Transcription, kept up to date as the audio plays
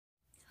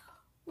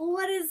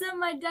What is up,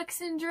 my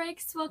ducks and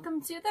drakes?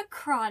 Welcome to the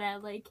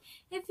Crawdad Lake.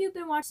 If you've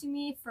been watching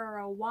me for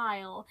a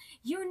while,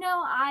 you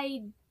know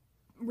I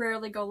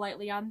rarely go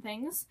lightly on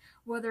things,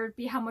 whether it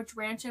be how much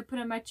ranch I put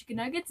on my chicken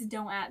nuggets,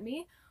 don't at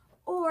me,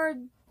 or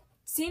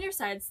senior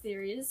sides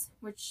theories,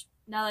 which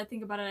now that I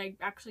think about it, I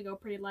actually go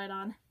pretty light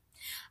on.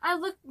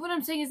 What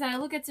I'm saying is that I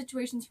look at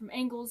situations from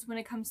angles when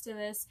it comes to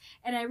this,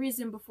 and I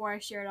reason before I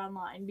share it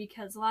online,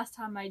 because last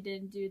time I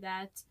didn't do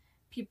that,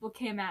 people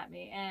came at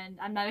me, and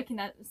I'm not making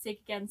that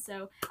mistake again,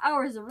 so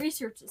hours of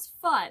research is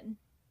fun.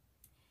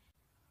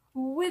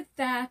 With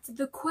that,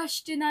 the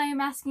question I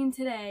am asking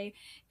today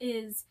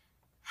is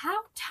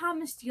how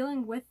Thomas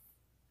dealing with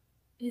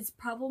his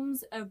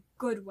problems a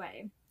good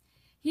way.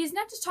 He is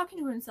not just talking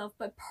to himself,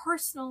 but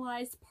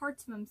personalized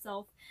parts of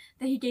himself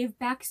that he gave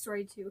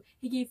backstory to,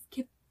 he gave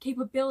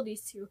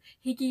capabilities to,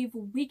 he gave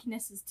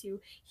weaknesses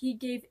to, he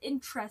gave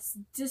interests,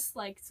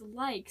 dislikes,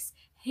 likes,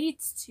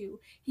 hates to.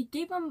 He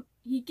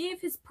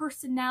gave his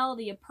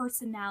personality a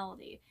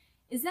personality.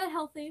 Is that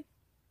healthy?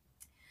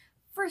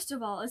 First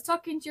of all, is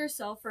talking to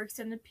yourself for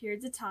extended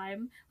periods of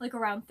time, like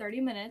around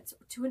 30 minutes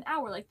to an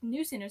hour, like the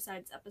new Senior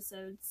Sides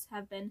episodes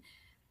have been,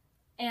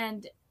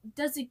 and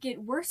does it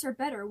get worse or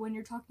better when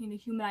you're talking to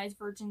humanized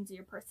versions of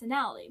your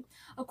personality?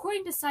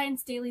 According to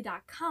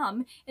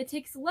ScienceDaily.com, it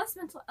takes less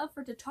mental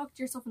effort to talk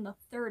to yourself in the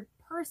third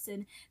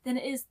person than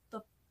it is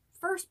the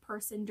first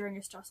person during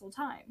a stressful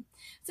time.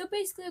 So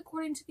basically,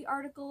 according to the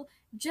article,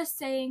 just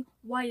saying,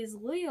 "Why is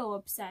Leo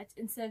upset?"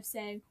 instead of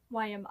saying,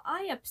 "Why am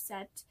I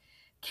upset?"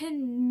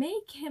 can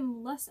make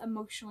him less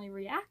emotionally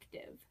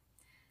reactive.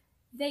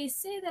 They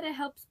say that it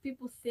helps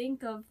people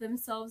think of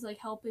themselves like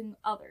helping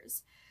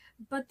others,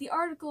 but the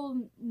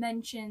article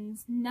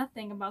mentions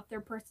nothing about their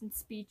person's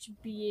speech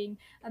being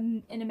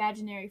an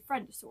imaginary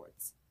friend of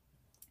sorts.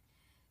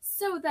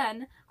 So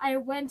then, I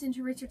went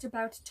into research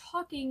about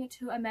talking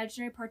to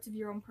imaginary parts of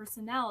your own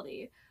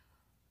personality,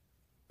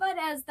 but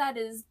as that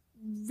is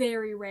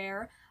very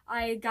rare,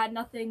 I got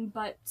nothing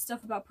but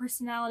stuff about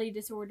personality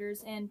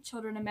disorders and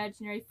children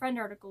imaginary friend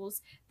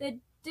articles that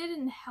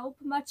didn't help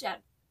much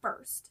at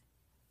first.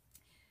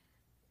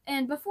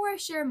 And before I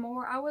share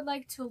more, I would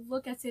like to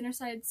look at Senior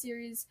Sides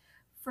series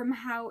from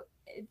how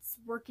it's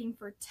working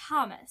for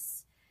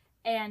Thomas,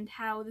 and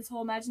how this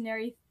whole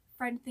imaginary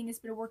friend thing has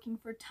been working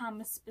for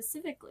Thomas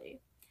specifically.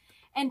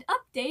 And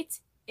update,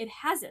 it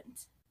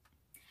hasn't.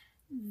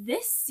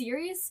 This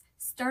series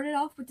started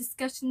off with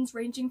discussions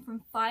ranging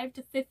from 5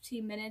 to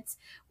 15 minutes,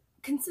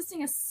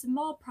 consisting of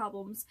small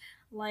problems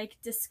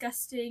like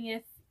discussing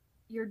if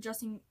you're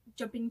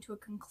jumping to a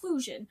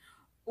conclusion,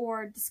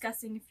 or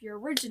discussing if you're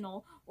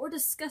original, or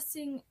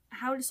discussing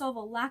how to solve a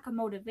lack of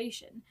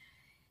motivation.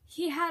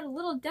 He had a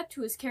little depth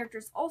to his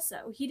characters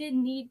also. He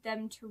didn't need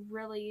them to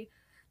really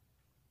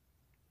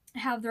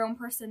have their own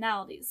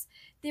personalities.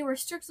 They were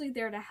strictly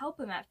there to help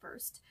him at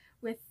first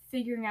with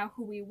figuring out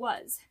who he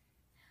was.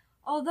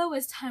 Although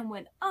as time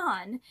went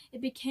on, it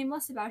became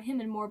less about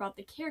him and more about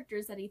the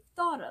characters that he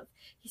thought of.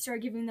 He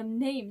started giving them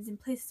names and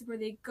places where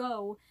they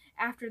go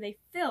after they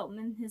film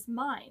in his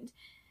mind.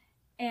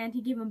 And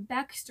he gave them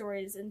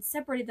backstories and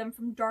separated them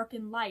from dark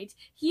and light.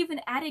 He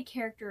even added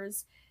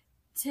characters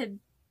to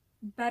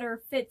better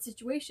fit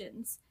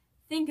situations.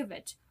 Think of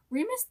it.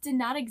 Remus did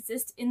not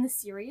exist in the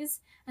series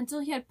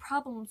until he had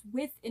problems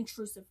with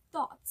intrusive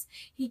thoughts.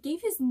 He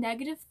gave his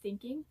negative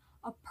thinking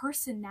a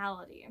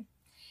personality.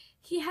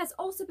 He has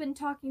also been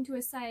talking to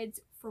his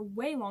sides for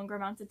way longer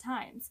amounts of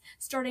times,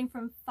 starting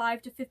from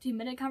 5 to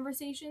 15-minute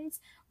conversations,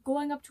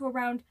 going up to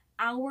around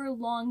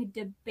hour-long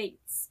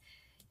debates,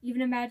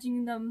 even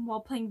imagining them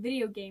while playing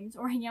video games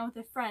or hanging out with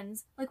their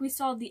friends, like we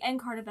saw at the end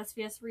card of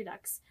SVS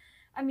Redux.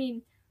 I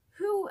mean,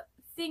 who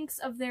thinks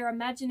of their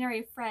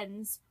imaginary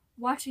friends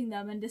watching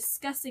them and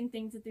discussing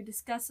things that they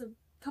discussed a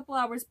couple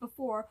hours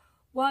before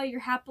while you're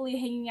happily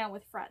hanging out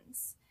with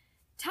friends?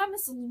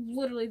 Thomas is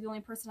literally the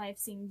only person I've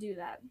seen do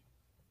that.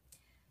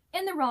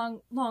 In the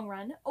long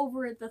run,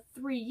 over the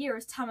 3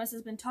 years Thomas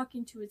has been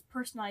talking to his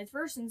personalized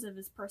versions of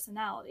his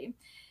personality,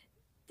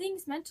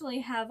 things mentally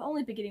have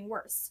only been getting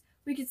worse.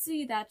 We could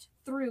see that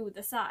through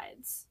the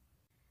sides.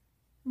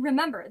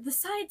 Remember, the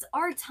sides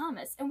are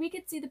Thomas, and we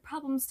could see the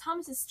problems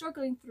Thomas is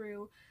struggling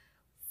through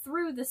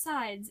the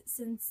sides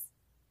since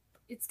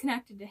it's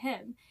connected to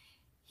him.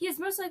 He is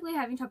most likely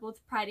having trouble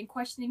with pride and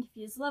questioning if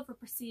he is loved or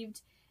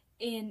perceived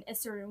in a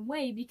certain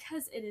way,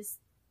 because it is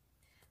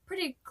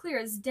pretty clear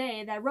as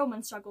day that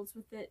Roman struggles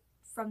with it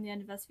from the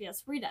end of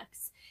SVS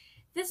Redux.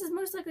 This is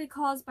most likely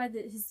caused by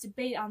his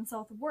debate on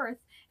self-worth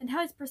and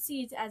how he's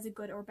perceived as a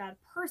good or bad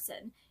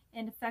person,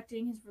 and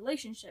affecting his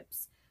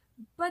relationships,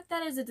 but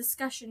that is a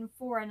discussion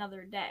for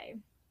another day.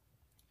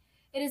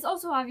 It is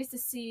also obvious to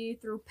see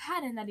through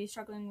Patton that he's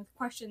struggling with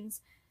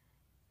questions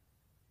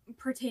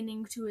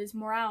pertaining to his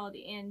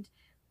morality and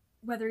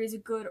whether he's a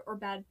good or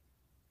bad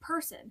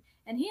person,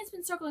 and he has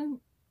been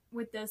struggling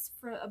with this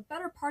for a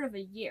better part of a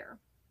year.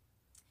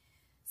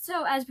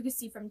 So, as we can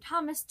see from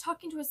Thomas,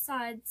 talking to his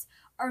sides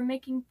are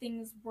making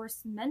things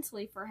worse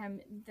mentally for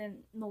him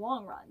than in the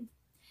long run.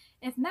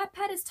 If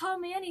MatPat has taught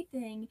me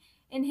anything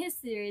in his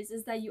series,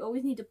 is that you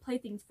always need to play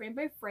things frame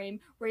by frame,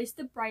 raise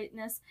the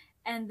brightness,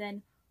 and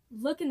then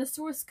look in the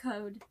source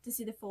code to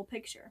see the full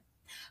picture.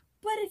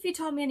 But if he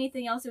taught me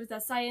anything else, it was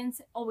that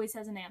science always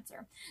has an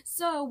answer.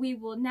 So we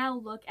will now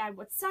look at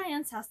what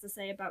science has to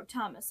say about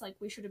Thomas, like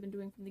we should have been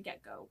doing from the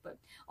get-go, but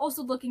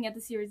also looking at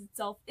the series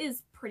itself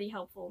is pretty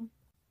helpful.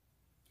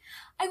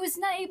 I was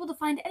not able to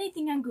find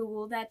anything on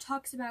Google that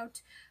talks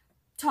about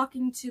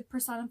talking to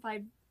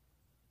personified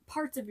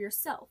parts of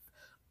yourself,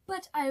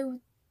 but I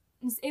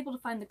was able to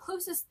find the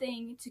closest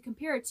thing to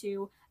compare it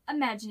to: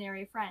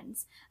 imaginary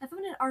friends. I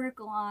found an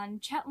article on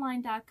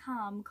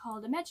chatline.com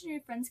called "Imaginary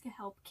Friends Can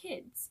Help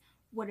Kids.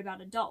 What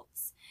About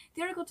Adults?"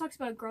 The article talks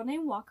about a girl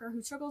named Walker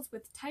who struggles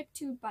with type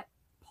 2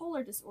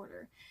 bipolar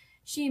disorder.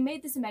 She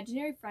made this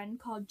imaginary friend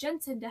called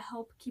Jensen to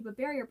help keep a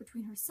barrier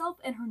between herself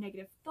and her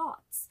negative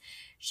thoughts.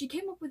 She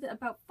came up with it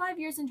about 5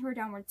 years into her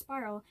downward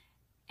spiral,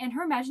 and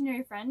her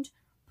imaginary friend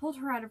pulled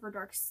her out of her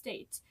dark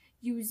state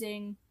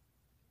using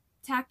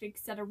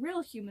tactics that a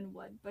real human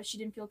would, but she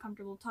didn't feel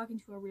comfortable talking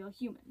to a real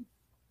human.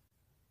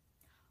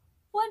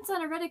 Once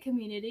on a Reddit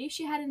community,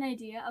 she had an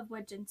idea of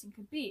what Jensen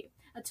could be: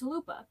 a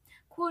tulpa.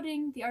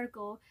 Quoting the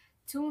article,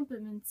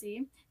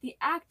 "Tulpamancy, the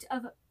act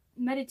of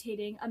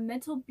meditating a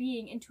mental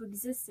being into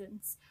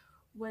existence,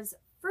 was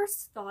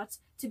first thought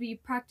to be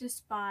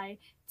practiced by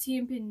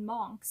Tibetan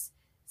monks,"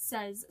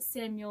 says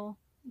Samuel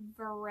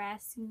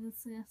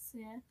Verasquez.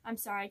 I'm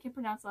sorry, I can't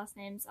pronounce last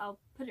names. I'll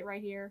put it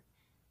right here.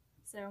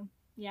 So,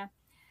 yeah.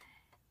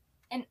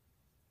 An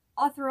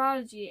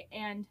authorology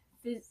and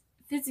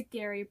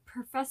physics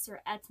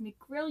professor at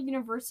McGill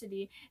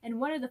University and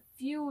one of the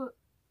few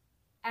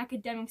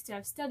academics to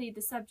have studied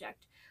the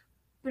subject,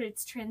 but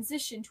its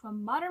transition to a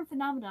modern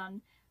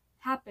phenomenon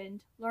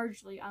happened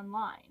largely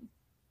online.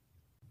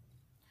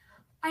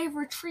 I have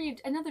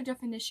retrieved another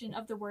definition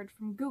of the word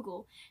from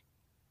Google.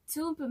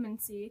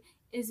 Tulpamancy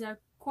is a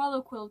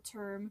colloquial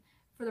term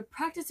for the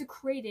practice of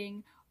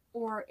creating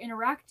or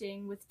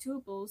interacting with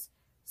tulpas,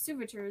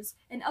 servitors,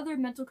 and other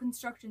mental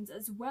constructions,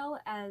 as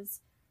well as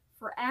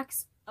for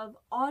acts of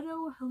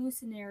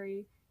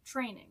auto-hallucinatory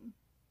training.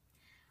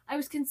 I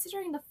was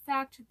considering the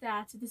fact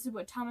that this is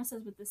what Thomas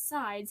says with the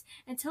sides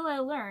until I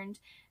learned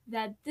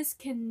that this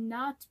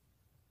cannot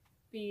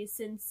be,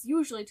 since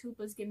usually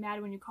tulpas get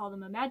mad when you call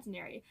them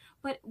imaginary,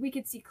 but we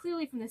could see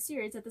clearly from the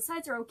series that the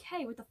sides are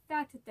okay with the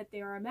fact that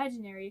they are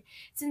imaginary,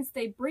 since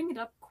they bring it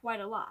up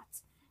quite a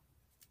lot.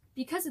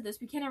 Because of this,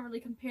 we cannot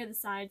really compare the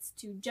sides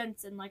to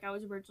Jensen like I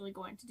was originally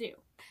going to do.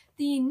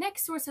 The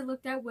next source I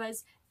looked at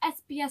was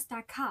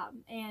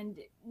SBS.com, and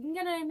I'm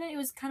gonna admit it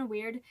was kind of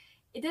weird.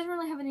 It doesn't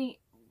really have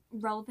any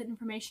relevant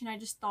information. I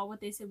just thought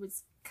what they said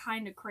was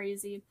kind of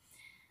crazy.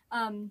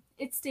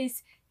 It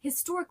states,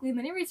 historically,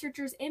 many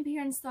researchers and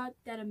parents thought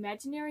that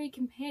imaginary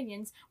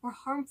companions were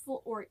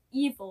harmful or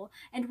evil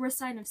and were a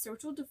sign of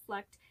social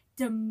deflect,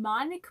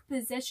 demonic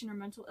possession, or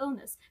mental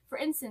illness. For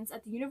instance,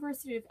 at the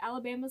University of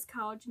Alabama's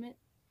College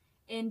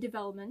and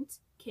Development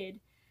Kid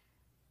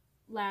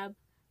Lab,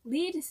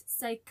 lead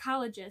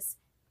psychologist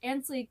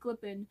Ansley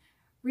Glippen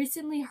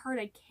recently heard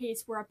a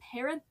case where a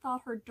parent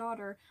thought her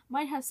daughter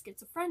might have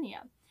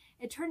schizophrenia.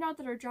 It turned out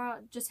that her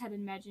child just had an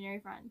imaginary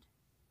friend.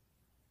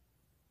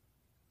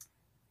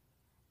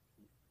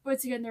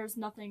 Once again, there's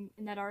nothing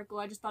in that article.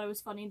 I just thought it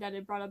was funny that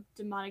it brought up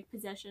demonic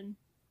possession.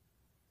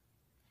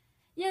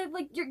 Yeah,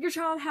 like, your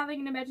child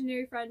having an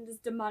imaginary friend is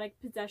demonic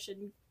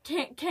possession.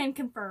 Can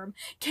confirm.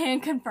 Can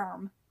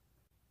confirm.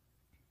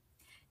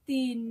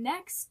 The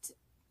next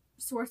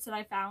source that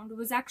I found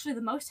was actually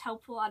the most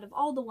helpful out of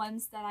all the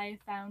ones that I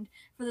found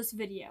for this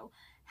video.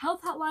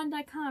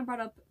 HealthHotline.com brought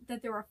up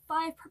that there were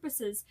 5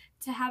 purposes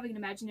to having an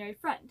imaginary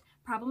friend: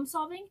 problem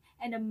solving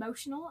and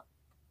emotional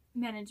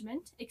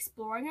management,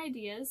 exploring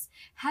ideas,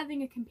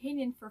 having a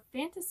companion for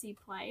fantasy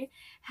play,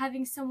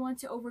 having someone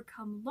to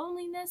overcome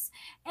loneliness,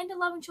 and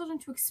allowing children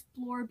to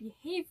explore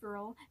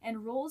behavioral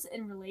and roles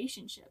in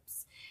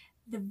relationships.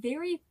 The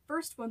very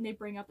first one they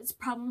bring up is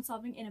problem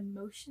solving and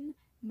emotion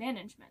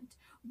management,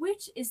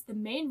 which is the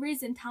main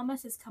reason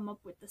Thomas has come up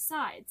with the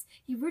sides.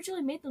 He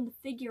originally made them to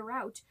figure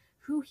out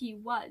who he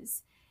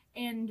was,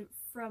 and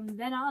from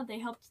then on they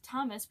helped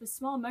Thomas with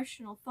small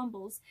emotional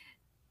fumbles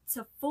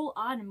to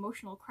full-on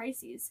emotional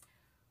crises.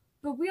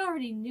 But we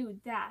already knew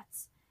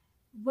that.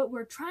 What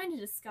we're trying to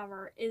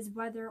discover is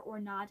whether or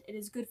not it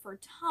is good for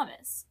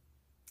Thomas.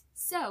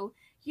 So,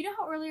 you know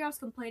how earlier I was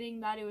complaining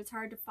that it was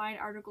hard to find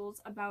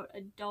articles about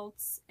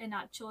adults and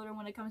not children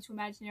when it comes to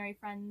imaginary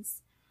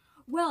friends?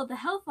 Well, the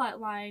Health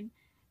Hotline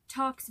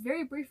talks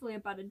very briefly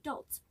about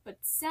adults, but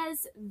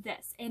says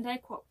this, and I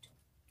quote,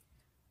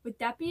 "With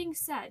that being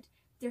said,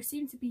 there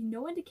seems to be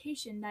no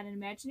indication that an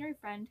imaginary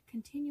friend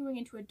continuing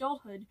into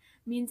adulthood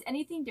means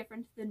anything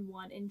different than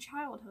one in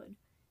childhood.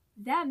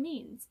 That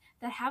means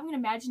that having an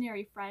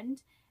imaginary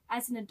friend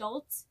as an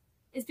adult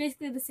is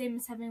basically the same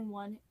as having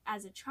one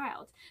as a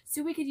child.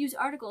 So we could use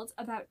articles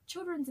about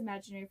children's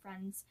imaginary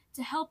friends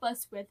to help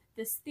us with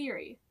this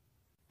theory."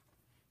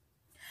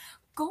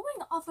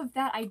 Going off of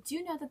that, I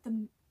do know that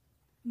the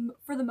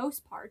for the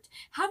most part,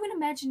 having an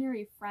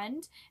imaginary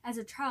friend as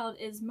a child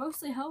is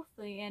mostly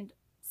healthy and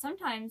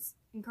sometimes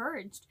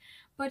encouraged.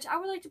 But I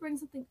would like to bring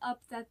something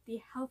up that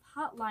the health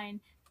hotline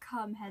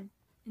had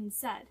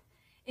said.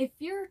 If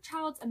your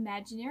child's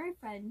imaginary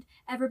friend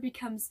ever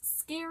becomes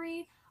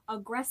scary,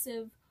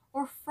 aggressive,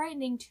 or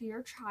frightening to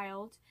your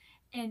child,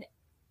 an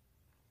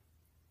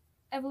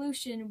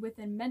evolution with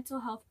a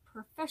mental health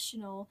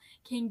professional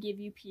can give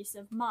you peace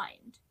of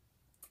mind.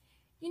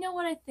 You know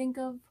what I think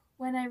of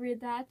when I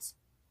read that?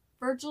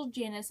 Virgil,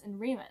 Janus, and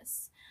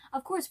Remus.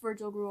 Of course,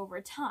 Virgil grew over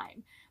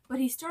time, but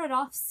he started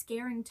off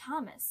scaring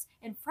Thomas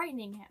and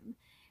frightening him.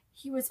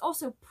 He was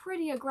also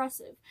pretty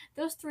aggressive.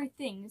 Those three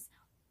things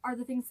are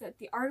the things that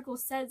the article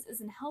says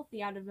isn't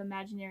healthy out of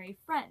imaginary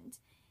friend.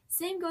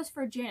 Same goes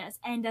for Janus,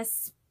 and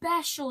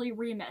especially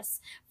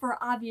Remus,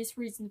 for obvious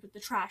reasons with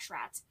the trash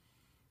rat.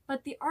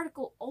 But the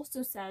article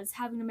also says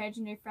having an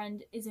imaginary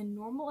friend is a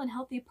normal and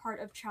healthy part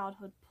of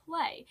childhood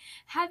play.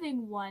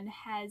 Having one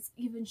has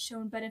even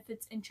shown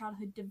benefits in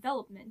childhood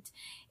development.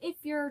 If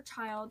your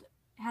child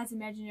has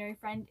an imaginary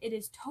friend, it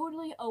is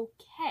totally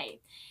okay.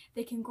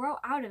 They can grow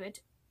out of it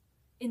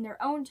in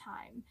their own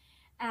time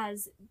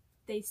as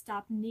they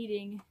stop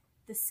needing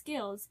the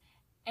skills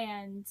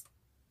and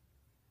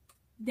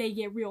they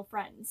get real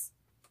friends.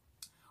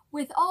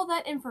 With all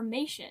that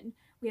information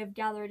we have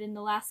gathered in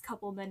the last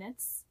couple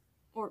minutes,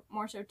 or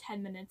more so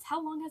 10 minutes.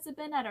 How long has it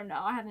been? I don't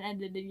know. I haven't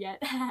edited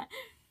yet.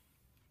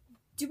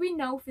 Do we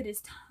know if it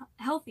is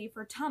healthy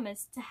for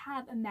Thomas to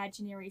have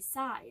imaginary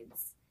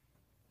sides?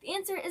 The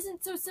answer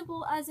isn't so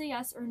simple as a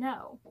yes or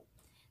no.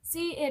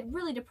 See, it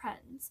really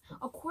depends.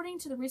 According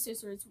to the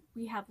researchers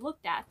we have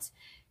looked at,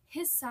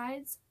 his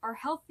sides are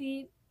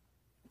healthy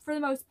for the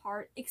most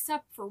part,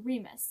 except for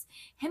Remus.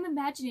 Him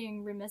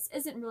imagining Remus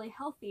isn't really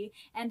healthy,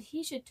 and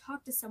he should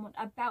talk to someone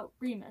about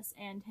Remus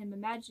and him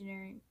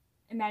imagining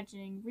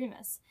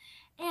Remus.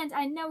 And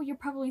I know you're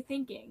probably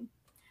thinking,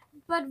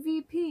 but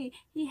VP,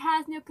 he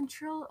has no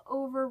control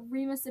over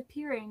Remus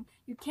appearing.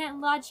 You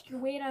can't logic your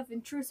way out of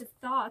intrusive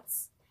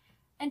thoughts.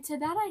 And to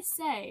that I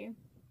say,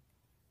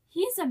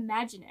 he's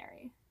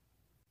imaginary.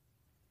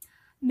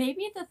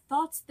 Maybe the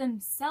thoughts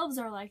themselves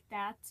are like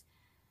that,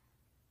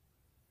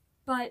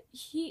 but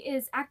he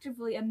is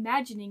actively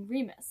imagining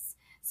Remus.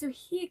 So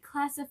he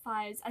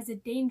classifies as a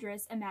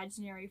dangerous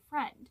imaginary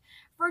friend.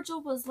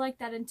 Virgil was like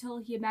that until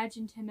he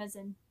imagined him as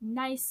a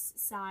nice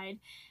side,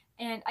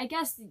 and I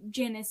guess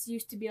Janus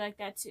used to be like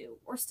that too,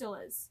 or still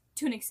is,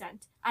 to an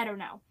extent. I don't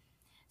know.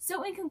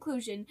 So in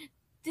conclusion,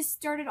 this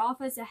started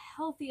off as a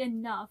healthy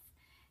enough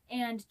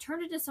and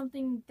turned into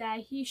something that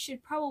he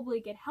should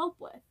probably get help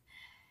with.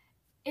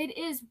 It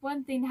is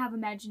one thing to have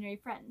imaginary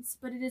friends,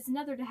 but it is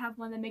another to have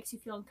one that makes you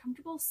feel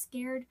uncomfortable,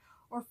 scared,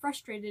 or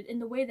frustrated in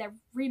the way that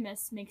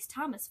Remus makes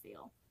Thomas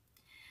feel.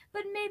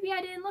 But maybe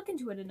I didn't look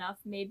into it enough.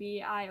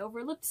 Maybe I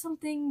overlooked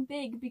something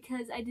big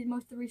because I did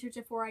most of the research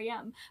at 4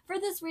 a.m. For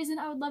this reason,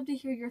 I would love to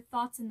hear your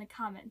thoughts in the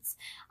comments.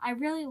 I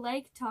really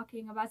like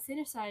talking about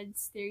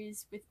Sanderside's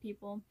theories with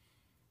people.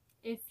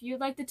 If you'd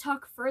like to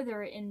talk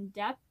further in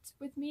depth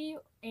with me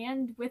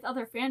and with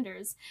other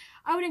fanders,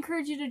 I would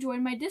encourage you to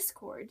join my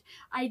Discord.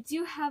 I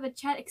do have a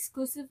chat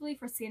exclusively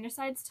for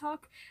Sandersides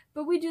talk,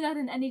 but we do that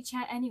in any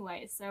chat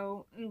anyway,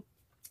 so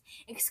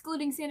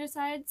excluding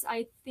Sandersides,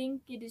 I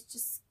think it is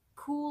just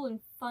cool and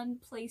fun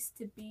place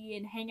to be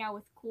and hang out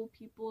with cool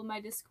people in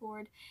my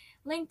Discord.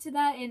 Link to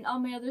that and all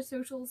my other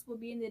socials will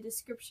be in the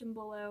description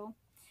below.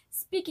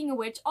 Speaking of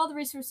which, all the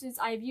resources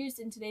I've used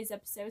in today's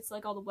episodes,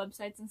 like all the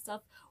websites and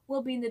stuff,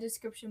 will be in the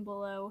description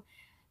below.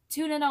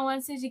 Tune in on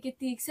Wednesday to get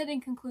the exciting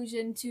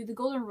conclusion to The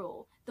Golden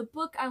Rule, the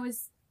book I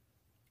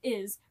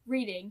is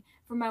reading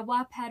for my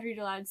Wattpad Read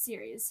Aloud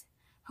series.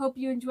 Hope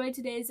you enjoyed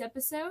today's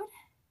episode,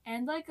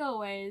 and like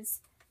always,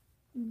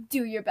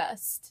 do your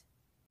best.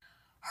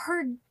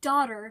 Her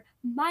daughter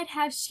might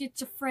have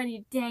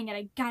schizophrenia. Dang it,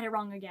 I got it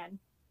wrong again.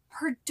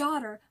 Her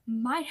daughter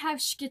might have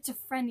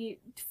schizophrenia.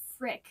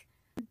 Frick.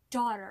 Her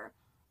daughter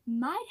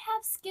might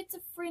have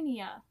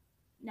schizophrenia.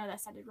 No,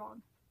 that sounded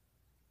wrong.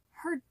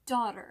 Her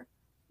daughter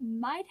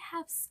might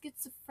have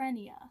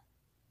schizophrenia.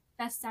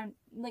 That sound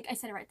like I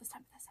said it right this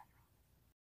time.